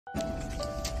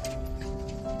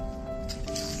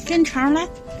抻肠来，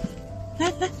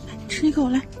来，吃一口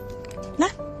来，来。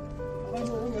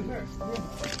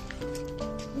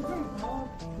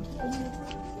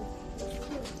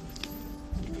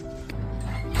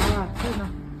啊，这呢，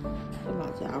这老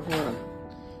家伙了，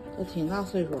这挺大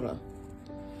岁数了，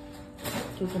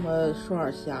就这么涮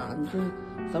点虾。你说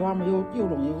在外面又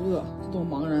冷又饿，这都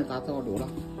茫然咋走流浪，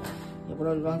也不知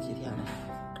道流浪几天了。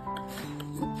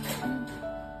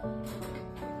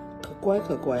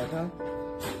可乖了，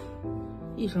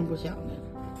一声不响的。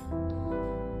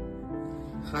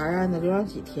孩儿啊，你流浪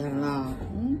几天了？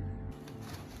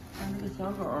看这个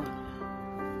小狗，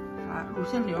啥乳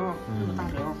腺瘤，这个大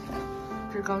瘤，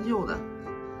这是刚救的，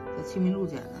在清明路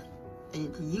捡的。哎，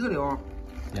这一个瘤，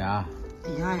俩，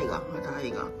底下一个，还差一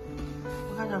个。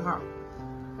我看这好，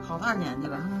好大年纪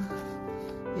了，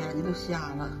眼睛都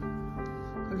瞎了，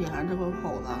这脸上这个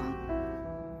口子。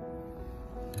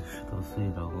10多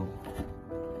岁老狗，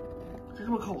这是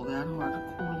不是口子呀？这玩意儿，这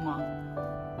窟窿吗？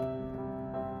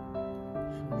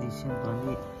生理性断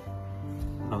裂，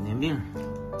老年病。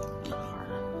这孩儿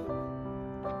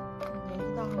年纪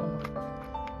大了嘛，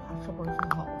吃不是挺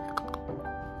好。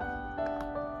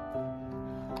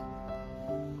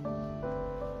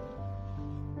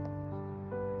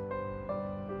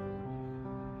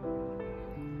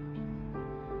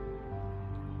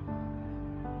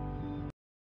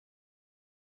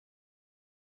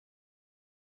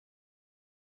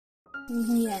你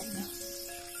看眼睛，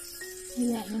这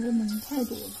眼睛这脓太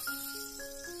多了。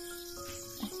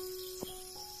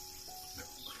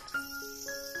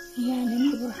眼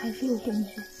睛里边还是有东西，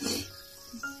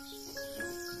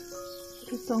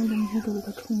这脏东西都给它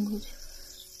冲出去，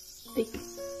对，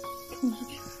冲出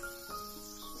去，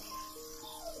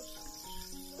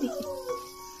对，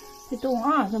别动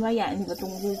啊！先把眼睛里边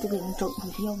东西都给人整出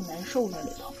去，要不难受那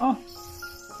里头啊！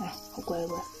哎，好乖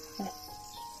乖，哎，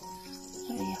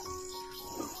哎呀。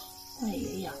哎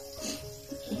呀，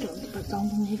把脏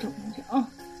东西整出去啊！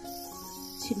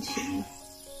轻轻的，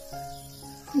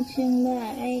轻轻的，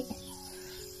哎，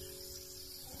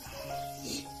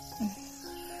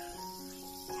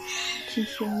轻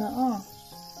轻的啊，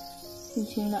轻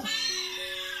轻的，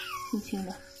轻轻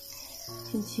的，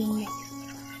轻轻的，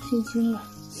轻轻的，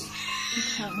你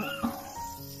看看啊，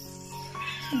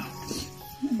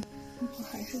我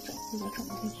还是整这个整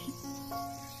下去。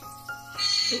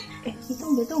哎，别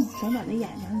动别动，想把那眼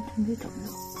睛东西整着，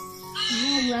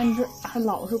要不然这还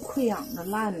老是溃疡着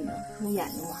烂着，这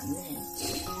眼睛完了呀！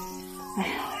哎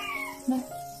呀，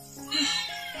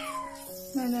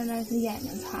来，这眼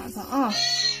睛擦擦啊！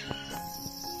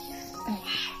哎，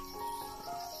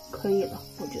可以了，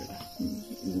我觉得，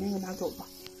你那个拿走吧。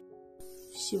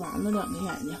洗完了2个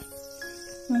眼睛，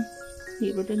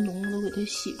里边这脓都给它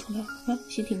洗出来了，看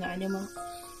洗挺干净吧？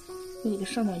我给它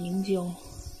上点凝胶。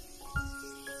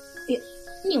哎呀，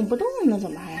拧不动呢，怎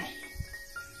么还？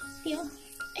哎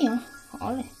呀，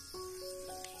好嘞。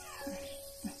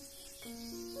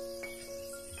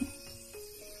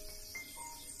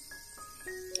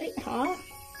哎，好。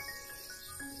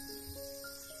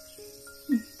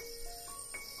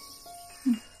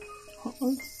好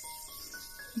了。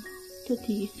这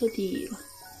滴了，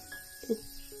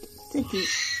这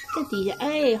滴下，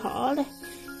哎，好嘞，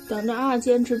等着啊，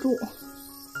坚持住。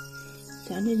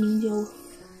咱这凝胶。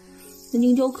这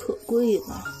凝胶可贵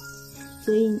了，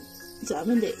所以咱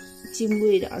们得金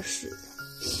贵点使。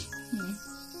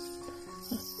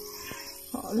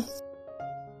好了，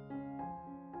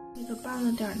给他拌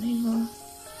了点那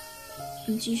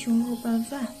个鸡胸肉拌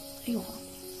饭。哎呦，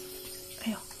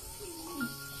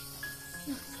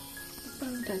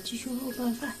拌了点鸡胸肉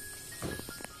拌饭。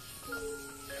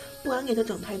不敢给他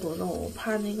整太多肉，我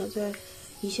怕那个在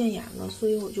胰腺炎了，所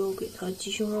以我就给他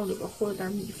鸡胸肉里边和了点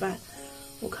米饭。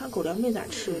我看狗粮没咋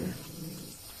吃呢，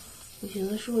我寻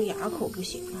思是不是牙口不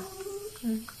行啊？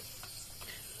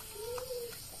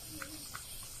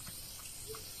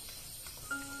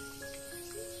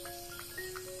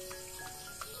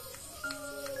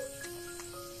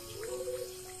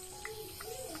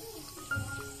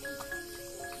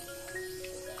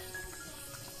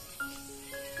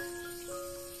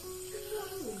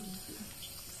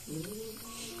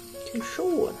挺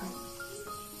瘦啊他。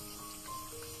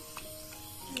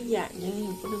眼睛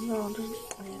也不知道这，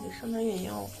哎呀，得上点眼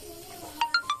药。